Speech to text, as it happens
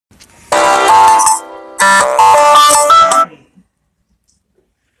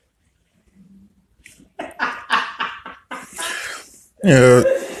Yeah,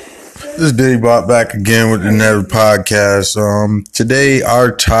 this is Diddy Bot back again with another podcast. Today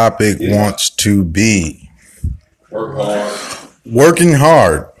our topic wants to be Work hard, working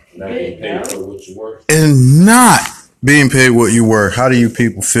hard not getting paid for what you work. and not being paid what you work. How do you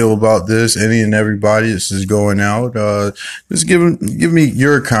people feel about this? Any and everybody, this is going out. Just give me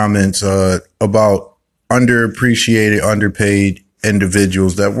your comments about underappreciated, underpaid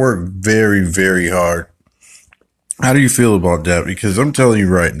individuals that work very, very hard. How do you feel about that? Because I'm telling you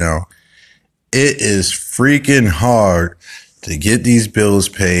right now, it is freaking hard to get these bills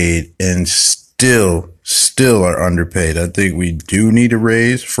paid and still are underpaid. I think we do need a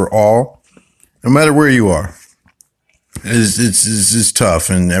raise for all, no matter where you are. It's tough,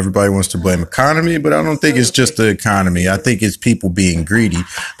 and everybody wants to blame economy, but I don't think it's just the economy. I think it's people being greedy.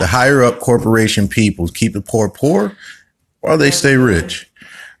 The higher up corporation people keep the poor while they stay rich.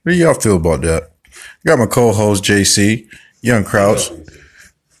 What do y'all feel about that? I got my co-host JC, Young Crouch from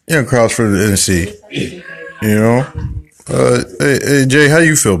the NC. You know, hey Jay, how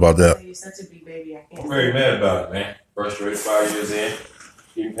you feel about that? I'm very mad about it, man. Frustrated 5 years in,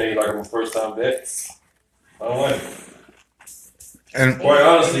 getting paid like I'm a first time vet. I don't like it. And quite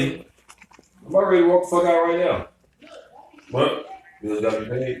honestly, I'm about ready to walk the fuck out right now. But bills gotta be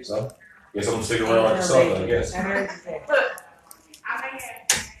paid, so guess I'm gonna stick around like a sucker, I guess.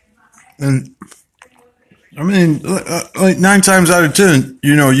 And I mean, like 9 times out of 10,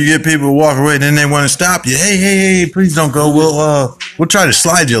 you know, you get people to walk away, then they want to stop you. Hey, please don't go. We'll try to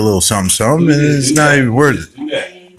slide you a little something, and it's not even worth it.